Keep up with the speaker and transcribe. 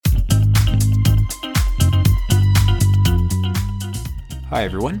Hi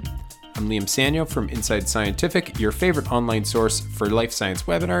everyone, I'm Liam Sanyo from Inside Scientific, your favorite online source for life science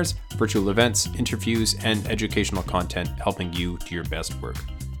webinars, virtual events, interviews, and educational content helping you do your best work.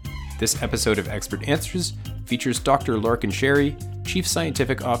 This episode of Expert Answers features Dr. Lorcan Sherry, Chief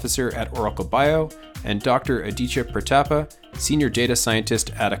Scientific Officer at OracleBio, and Dr. Aditya Pratapa, Senior Data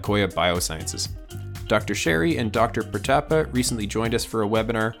Scientist at Akoya Biosciences. Dr. Sherry and Dr. Pratapa recently joined us for a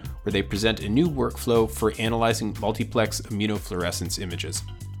webinar where they present a new workflow for analyzing multiplex immunofluorescence images.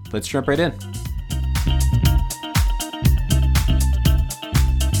 Let's jump right in.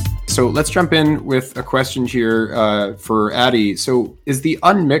 So let's jump in with a question here for Addy. So is the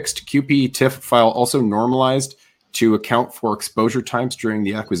unmixed QP-TIFF file also normalized to account for exposure times during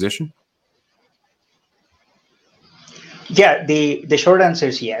the acquisition? Yeah, the short answer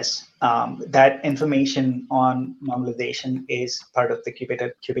is yes. That information on normalization is part of the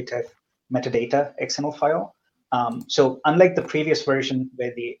QP-TIFF metadata XML file. So unlike the previous version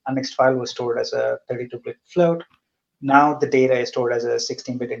where the unmixed file was stored as a 32-bit float, now the data is stored as a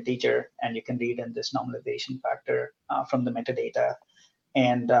 16-bit integer, and you can read in this normalization factor from the metadata.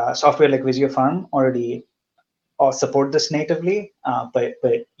 And software like Visiopharm already support this natively, but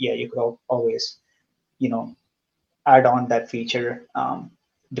yeah, you could always, add on that feature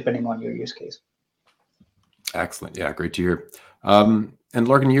depending on your use case. Excellent. Yeah, great to hear. And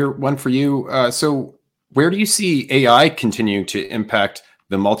Lorcan, here one for you. So where do you see AI continuing to impact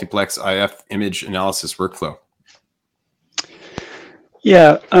the multiplex IF image analysis workflow?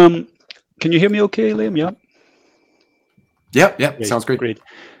 Yeah. Can you hear me okay, Liam? Yeah. Yeah. Great. Sounds great. Great.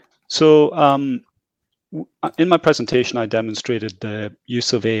 So in my presentation, I demonstrated the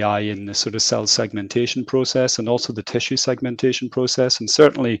use of AI in the sort of cell segmentation process and also the tissue segmentation process. And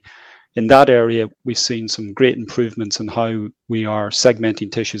certainly in that area, we've seen some great improvements in how we are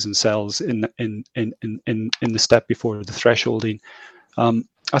segmenting tissues and cells in the step before the thresholding.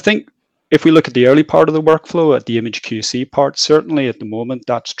 I think if we look at the early part of the workflow, at the image QC part, certainly at the moment,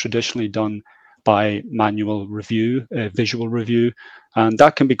 that's traditionally done by manual review, visual review, and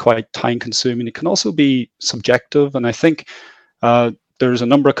that can be quite time consuming. It can also be subjective, and I think there's a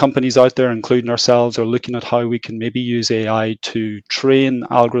number of companies out there, including ourselves, are looking at how we can maybe use AI to train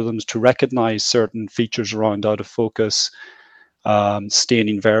algorithms to recognize certain features around out of focus,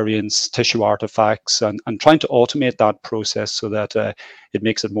 staining variants, tissue artifacts, and trying to automate that process so that it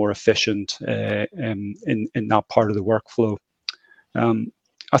makes it more efficient in that part of the workflow.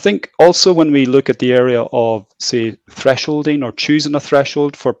 I think also when we look at the area of, say, thresholding or choosing a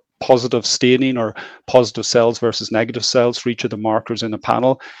threshold for positive staining or positive cells versus negative cells for each of the markers in a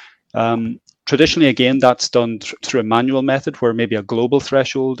panel, traditionally, again, that's done through a manual method where maybe a global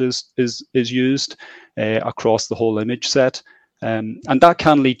threshold is used across the whole image set. And that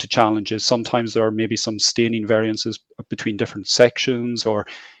can lead to challenges. Sometimes there are maybe some staining variances between different sections or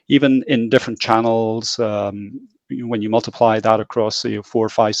even in different channels. When you multiply that across 4,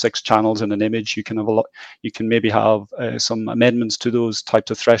 5, 6 channels in an image, you can have you can maybe have some amendments to those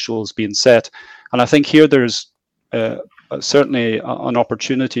types of thresholds being set. And I think here there's certainly an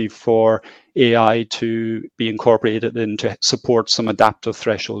opportunity for AI to be incorporated in to support some adaptive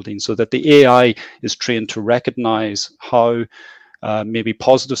thresholding, so that the AI is trained to recognize how maybe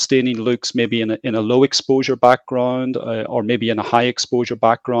positive staining looks maybe in a low exposure background or maybe in a high exposure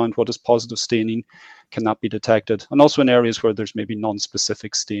background. What is positive staining? Can that be detected? And also in areas where there's maybe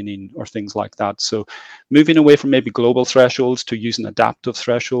non-specific staining or things like that. So moving away from maybe global thresholds to using adaptive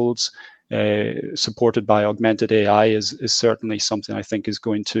thresholds supported by augmented AI is certainly something I think is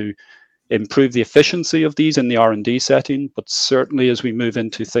going to improve the efficiency of these in the R&D setting, but certainly as we move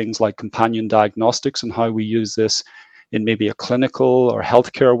into things like companion diagnostics and how we use this in maybe a clinical or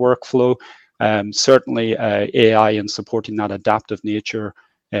healthcare workflow, certainly AI and supporting that adaptive nature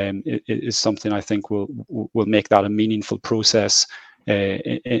is something I think will make that a meaningful process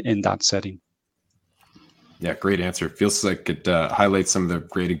in that setting. Yeah, great answer. Feels like it highlights some of the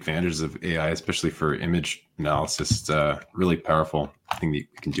great advantages of AI, especially for image analysis. It's a really powerful thing that you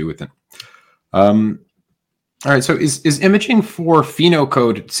can do with it. All right, so is imaging for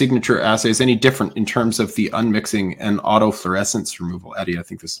phenocode signature assays any different in terms of the unmixing and autofluorescence removal? Addy, I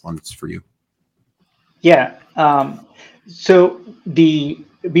think this one's for you. Yeah. So the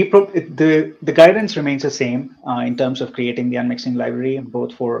guidance remains the same in terms of creating the unmixing library,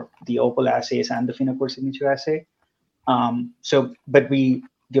 both for the OPAL assays and the phenocode signature assay. But the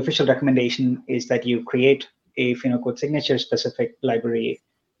official recommendation is that you create a phenocode signature specific library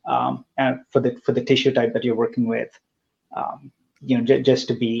and for the tissue type that you're working with. Just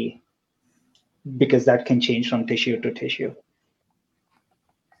to be, because that can change from tissue to tissue.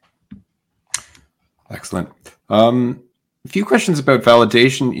 Excellent. A few questions about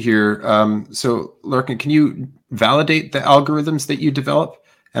validation here. So, Lorcan, can you validate the algorithms that you develop?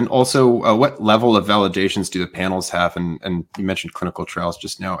 And also, what level of validations do the panels have? And you mentioned clinical trials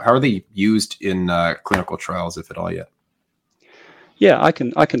just now. How are they used in clinical trials, if at all, yet? Yeah, I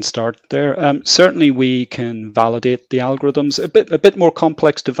can start there. Certainly, we can validate the algorithms. A bit more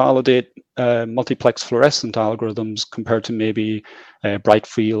complex to validate multiplex fluorescent algorithms compared to maybe bright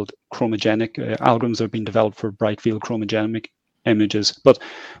field chromogenic algorithms that have been developed for bright field chromogenic images. But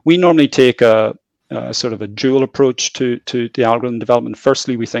we normally take a sort of a dual approach to the algorithm development.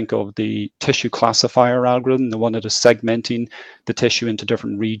 Firstly, we think of the tissue classifier algorithm, the one that is segmenting the tissue into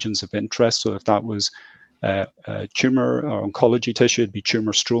different regions of interest. So if that was tumor or oncology tissue, it'd be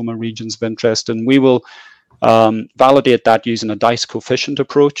tumor stroma regions of interest. And we will validate that using a dice coefficient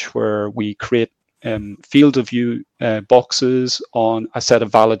approach, where we create field of view boxes on a set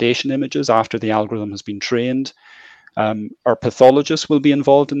of validation images after the algorithm has been trained. Our pathologists will be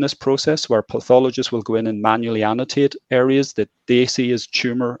involved in this process, where pathologists will go in and manually annotate areas that they see as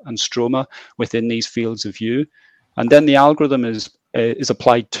tumor and stroma within these fields of view. And then the algorithm is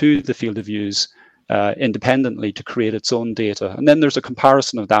applied to the field of views independently to create its own data. And then there's a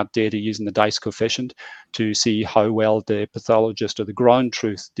comparison of that data using the dice coefficient to see how well the pathologist or the ground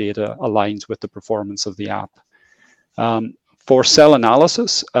truth data aligns with the performance of the app. For cell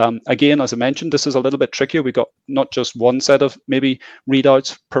analysis, again, as I mentioned, this is a little bit trickier. We've got not just one set of maybe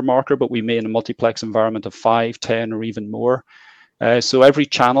readouts per marker, but we may in a multiplex environment of 5, 10, or even more. So every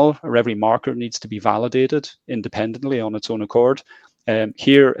channel or every marker needs to be validated independently on its own accord.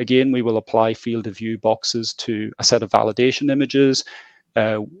 Here, again, we will apply field of view boxes to a set of validation images.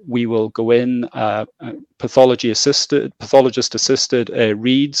 We will go in pathologist-assisted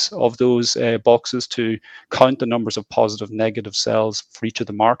reads of those boxes to count the numbers of positive, negative cells for each of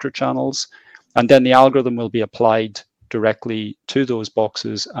the marker channels. And then the algorithm will be applied directly to those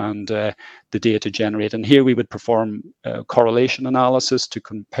boxes and the data generated. And here we would perform correlation analysis to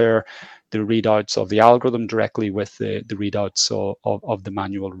compare the readouts of the algorithm directly with the readouts of the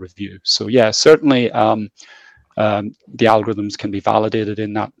manual review. So yeah, certainly the algorithms can be validated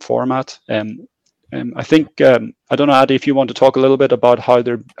in that format. I think I don't know, Adi, if you want to talk a little bit about how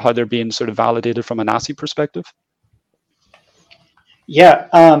they're being sort of validated from an assay perspective. Yeah,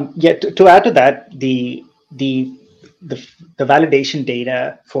 To add to that, the validation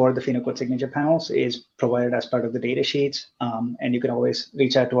data for the PhenoCode signature panels is provided as part of the data sheets, and you can always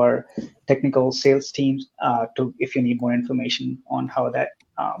reach out to our technical sales teams if you need more information on how the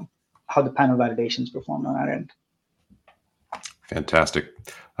panel validations perform on our end. Fantastic.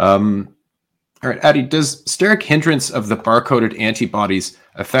 All right, Adi, does steric hindrance of the barcoded antibodies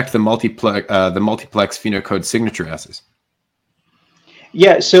affect the multiplex PhenoCode signature assays?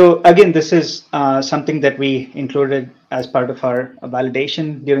 Yeah, so again, this is something that we included as part of our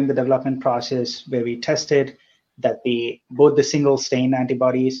validation during the development process, where we tested that both the single stain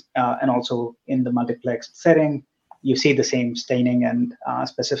antibodies and also in the multiplex setting, you see the same staining and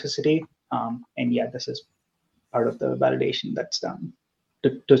specificity. And yeah, this is part of the validation that's done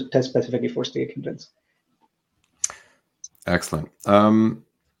to test specifically for steric hindrance. Excellent.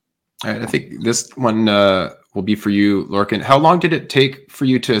 I think this one will be for you, Lorcan. How long did it take for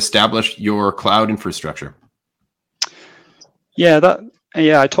you to establish your cloud infrastructure? Yeah,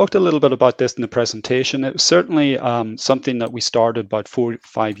 I talked a little bit about this in the presentation. It was certainly something that we started about 4 or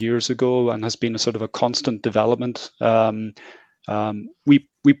 5 years ago and has been a sort of a constant development. We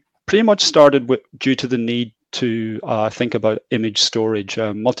pretty much started due to the need to think about image storage.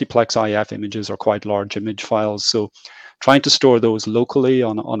 Multiplex IF images are quite large image files, so trying to store those locally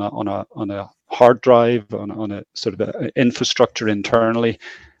on a hard drive, on a sort of a infrastructure internally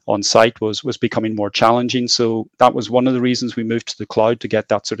on site was becoming more challenging. So that was one of the reasons we moved to the cloud, to get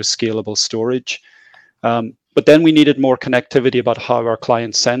that sort of scalable storage. But then we needed more connectivity about how our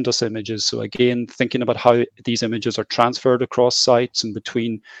clients send us images. So again, thinking about how these images are transferred across sites and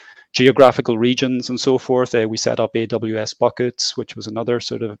between geographical regions and so forth. We set up AWS buckets, which was another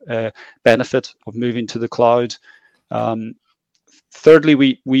sort of benefit of moving to the cloud.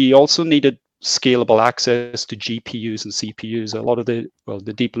 Thirdly, we also needed scalable access to GPUs and CPUs. A lot of the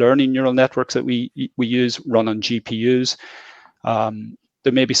deep learning neural networks that we use run on GPUs.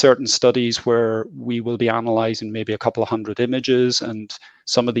 There may be certain studies where we will be analyzing maybe a couple of hundred images, and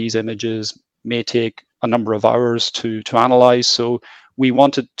some of these images may take a number of hours to analyze. So we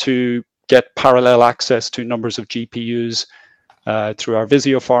wanted to get parallel access to numbers of GPUs through our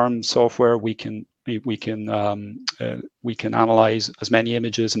Visiofarm software. We can analyze as many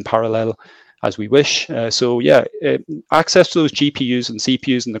images in parallel as we wish. So yeah, access to those GPUs and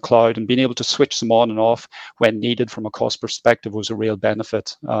CPUs in the cloud and being able to switch them on and off when needed from a cost perspective was a real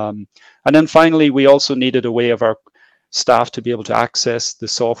benefit. And then finally, we also needed a way of our staff to be able to access the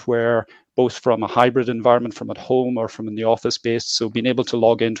software both from a hybrid environment, from at home or from in the office based. So being able to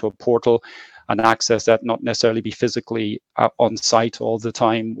log into a portal and access that, not necessarily be physically on site all the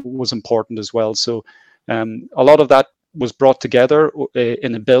time, was important as well. So a lot of that was brought together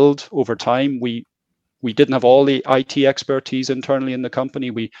in a build over time. We didn't have all the IT expertise internally in the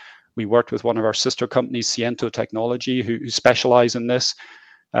company. We worked with one of our sister companies, Ciento Technology, who specialize in this.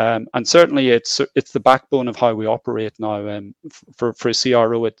 And certainly it's the backbone of how we operate now. For a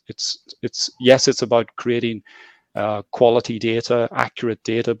CRO, it's about creating quality data, accurate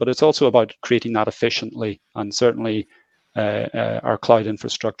data, but it's also about creating that efficiently. And certainly our cloud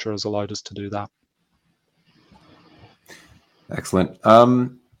infrastructure has allowed us to do that. Excellent. All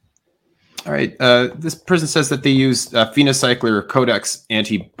right. This person says that they use PhenoCycler or Codex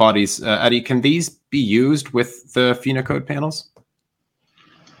antibodies. Adi, can these be used with the PhenoCode panels?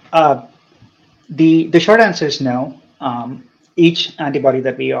 The short answer is no. Each antibody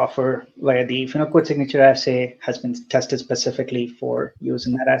that we offer via the PhenoCode signature assay has been tested specifically for use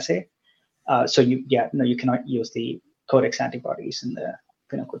in that assay. So you cannot use the Codex antibodies in the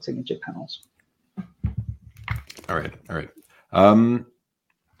PhenoCode signature panels. All right. All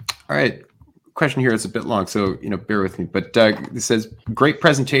right. Question here is a bit long, so bear with me. But it says, "Great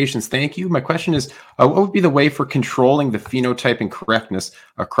presentations, thank you. My question is, what would be the way for controlling the phenotyping correctness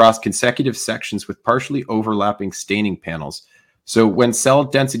across consecutive sections with partially overlapping staining panels? So when cell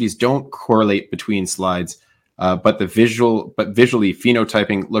densities don't correlate between slides, but visually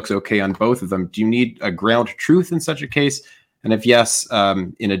phenotyping looks okay on both of them, do you need a ground truth in such a case? And if yes,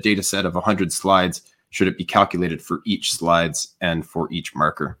 in a data set of 100 slides, should it be calculated for each slides and for each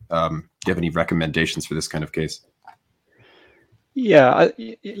marker? Do you have any recommendations for this kind of case?" Yeah,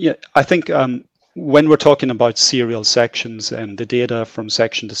 I think when we're talking about serial sections, and the data from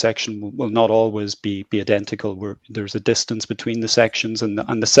section to section will not always be identical. There's a distance between the sections, and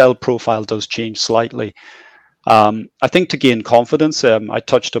the cell profile does change slightly. I think to gain confidence, I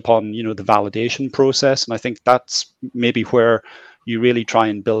touched upon the validation process, and I think that's maybe where you really try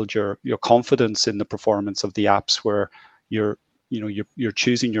and build your confidence in the performance of the apps, where you're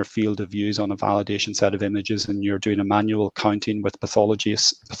choosing your field of views on a validation set of images, and you're doing a manual counting with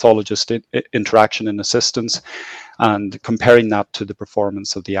pathologist interaction and assistance, and comparing that to the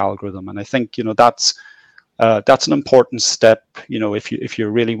performance of the algorithm. And I think that's an important step. If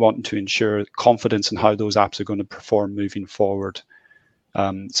you're really wanting to ensure confidence in how those apps are going to perform moving forward.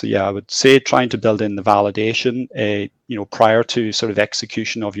 So yeah, I would say trying to build in the validation, prior to sort of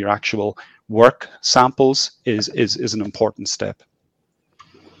execution of your actual work samples is an important step.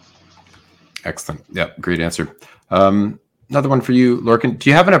 Excellent. Yeah, great answer. Another one for you, Lorcan. Do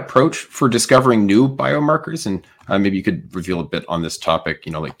you have an approach for discovering new biomarkers? And maybe you could reveal a bit on this topic,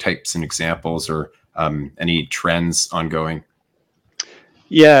 like types and examples, or any trends ongoing.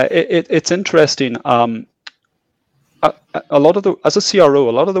 Yeah, it's interesting. As a CRO,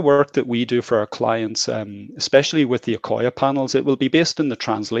 a lot of the work that we do for our clients, especially with the Akoya panels, it will be based in the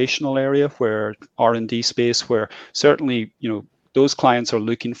translational area, where R&D space, where certainly those clients are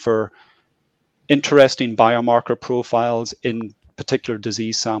looking for interesting biomarker profiles in particular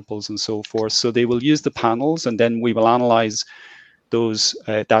disease samples and so forth. So they will use the panels, and then we will analyze those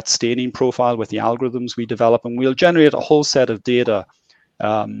that staining profile with the algorithms we develop, and we'll generate a whole set of data.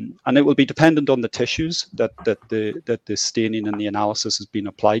 And it will be dependent on the tissues that the staining and the analysis has been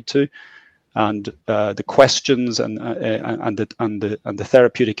applied to, and the questions and the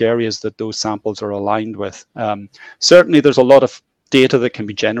therapeutic areas that those samples are aligned with. Certainly, there's a lot of data that can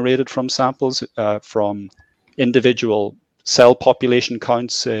be generated from samples, from individual cell population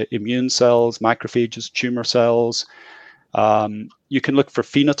counts, immune cells, macrophages, tumor cells. You can look for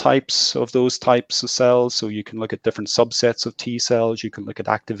phenotypes of those types of cells. So you can look at different subsets of T cells. You can look at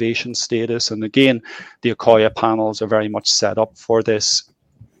activation status. And again, the Akoya panels are very much set up for this.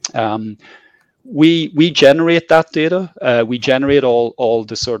 We generate that data. We generate all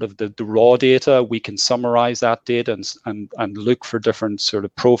the sort of the raw data. We can summarize that data and look for different sort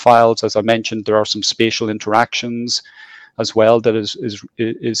of profiles. As I mentioned, there are some spatial interactions as well that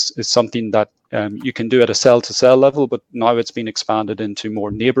is something that you can do at a cell-to-cell level, but now it's been expanded into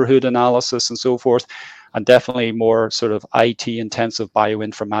more neighborhood analysis and so forth, and definitely more sort of IT-intensive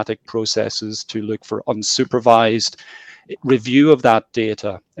bioinformatic processes to look for unsupervised review of that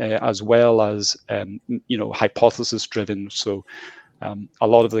data, as well as hypothesis-driven. So a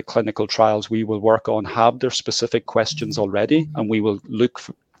lot of the clinical trials we will work on have their specific questions already, and we will look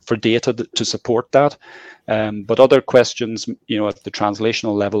for data to support that. But other questions, at the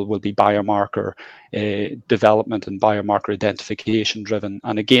translational level will be biomarker development and biomarker identification driven.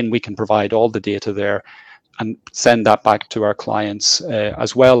 And again, we can provide all the data there and send that back to our clients,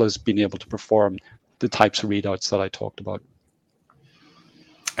 as well as being able to perform the types of readouts that I talked about.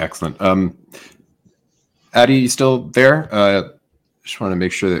 Excellent. Adi, you still there? Just want to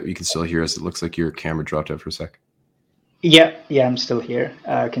make sure that you can still hear us. It looks like your camera dropped out for a sec. Yeah, I'm still here.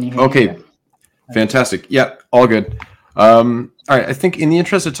 Can you hear me? Okay, fantastic. Yeah, all good. All right, I think in the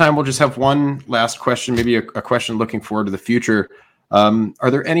interest of time, we'll just have one last question, maybe a question looking forward to the future.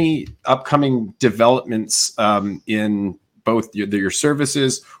 Are there any upcoming developments in both your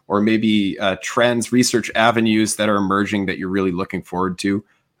services or maybe trends, research avenues that are emerging that you're really looking forward to?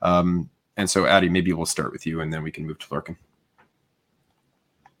 And so, Adi, maybe we'll start with you and then we can move to Lorcan.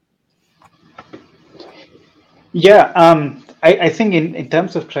 Yeah, I think in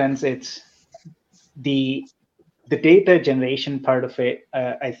terms of trends, it's the data generation part of it.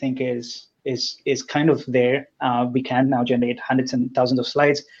 I think is kind of there. We can now generate hundreds and thousands of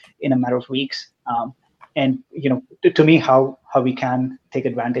slides in a matter of weeks. And to me, how we can take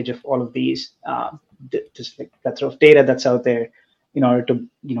advantage of all of these, just like plethora of data that's out there, in order to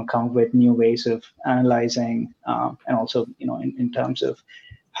come up with new ways of analyzing, and also in terms of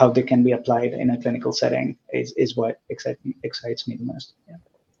how they can be applied in a clinical setting is what excites me the most.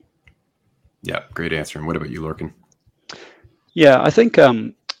 Yeah, great answer. And what about you, Lorcan? Yeah, I think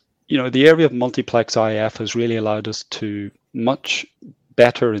the area of multiplex IF has really allowed us to much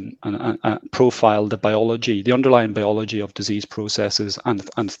better and profile the biology, the underlying biology of disease processes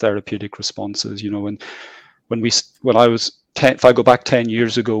and therapeutic responses. If I go back 10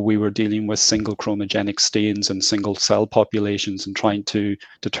 years ago, we were dealing with single chromogenic stains and single cell populations and trying to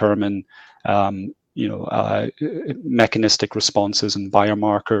determine, mechanistic responses and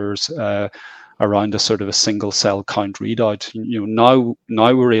biomarkers around a sort of a single cell count readout.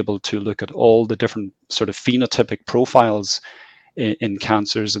 Now we're able to look at all the different sort of phenotypic profiles in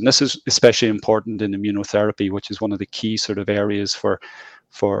cancers, and this is especially important in immunotherapy, which is one of the key sort of areas for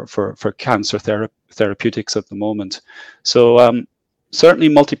cancer therapeutics at the moment. So certainly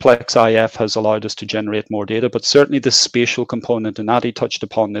multiplex IF has allowed us to generate more data, but certainly the spatial component, and Adi touched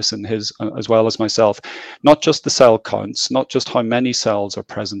upon this in his, as well as myself, not just the cell counts, not just how many cells are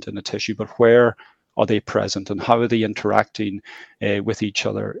present in a tissue, but where are they present and how are they interacting with each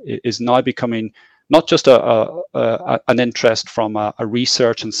other is now becoming not just an interest from a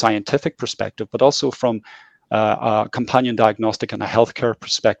research and scientific perspective, but also from a companion diagnostic and a healthcare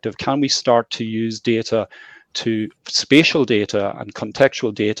perspective. Can we start to use spatial data and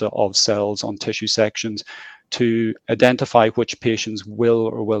contextual data of cells on tissue sections to identify which patients will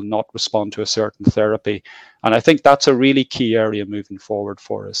or will not respond to a certain therapy? And I think that's a really key area moving forward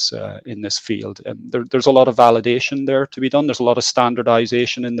for us in this field. And there's a lot of validation there to be done. There's a lot of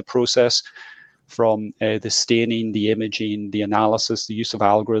standardization in the process, from the staining, the imaging, the analysis, the use of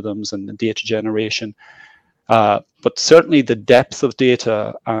algorithms and the data generation. But certainly the depth of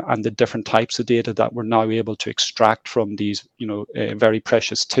data and the different types of data that we're now able to extract from these, very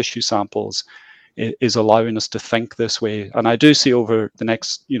precious tissue samples is allowing us to think this way. And I do see over the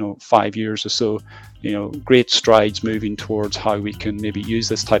next, 5 years or so, great strides moving towards how we can maybe use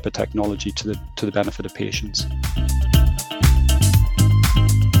this type of technology to the benefit of patients.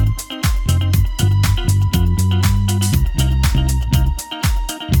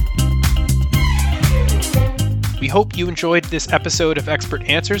 We hope you enjoyed this episode of Expert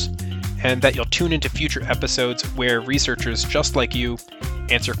Answers and that you'll tune into future episodes where researchers just like you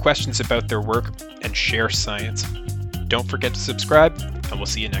answer questions about their work and share science. Don't forget to subscribe, and we'll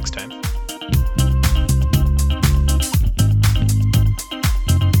see you next time.